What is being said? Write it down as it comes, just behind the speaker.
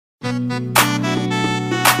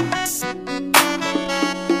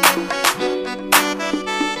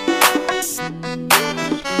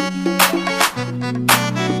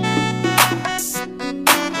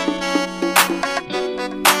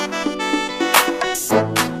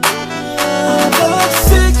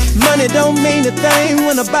Money don't mean a thing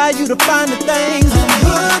when I buy you the finer things. I'm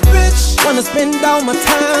hood rich, wanna spend all my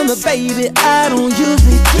time, but baby, I don't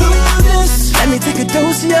usually do this. Let me take a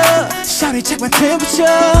dose of ya, shawty, check my temperature.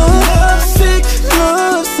 Love sick,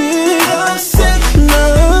 love sick, love sick,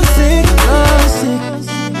 love sick, love sick.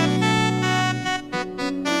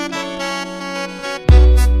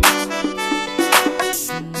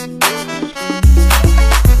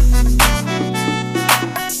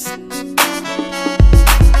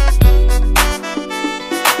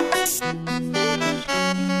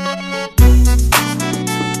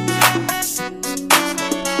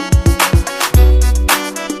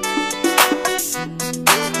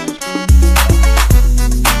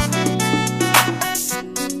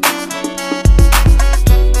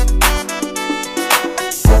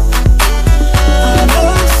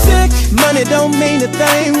 Money don't mean a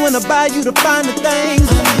thing when I buy you the finer things.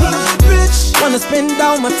 I'm hood rich, wanna spend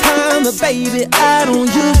all my time, but baby, I don't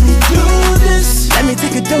usually do this. Let me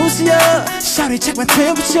take a dose of ya, shawty, check my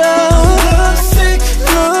temperature. Love sick,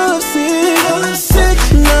 love sick, love sick,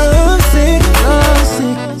 love sick, love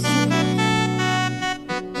sick.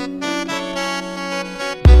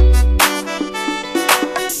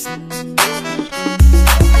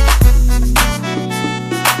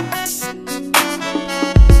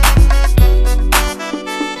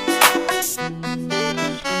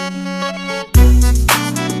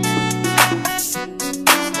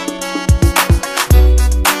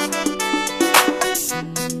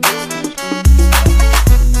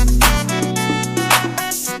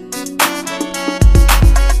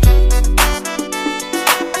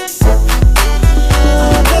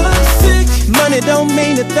 Money don't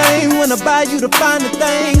mean a thing when I buy you the finer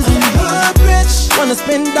things. I'm hood rich, wanna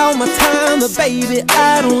spend all my time, but baby,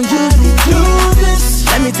 I don't usually do this.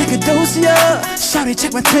 Let me take a dose of ya, shawty,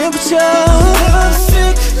 check my temperature. Love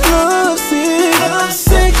sick, love sick, love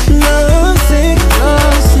sick, love sick,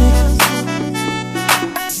 love sick.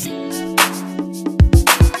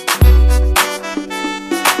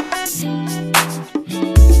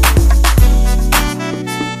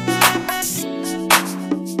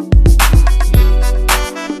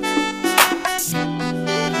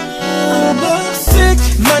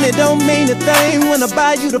 Money don't mean a thing when I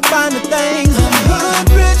buy you the finer things. I'm hood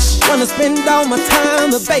rich, wanna spend all my time,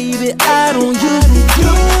 but baby, I don't usually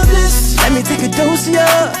do this. Let me take a dose of ya,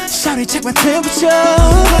 shawty, check my temperature.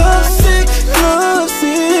 Love sick, love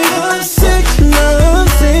sick, love sick, love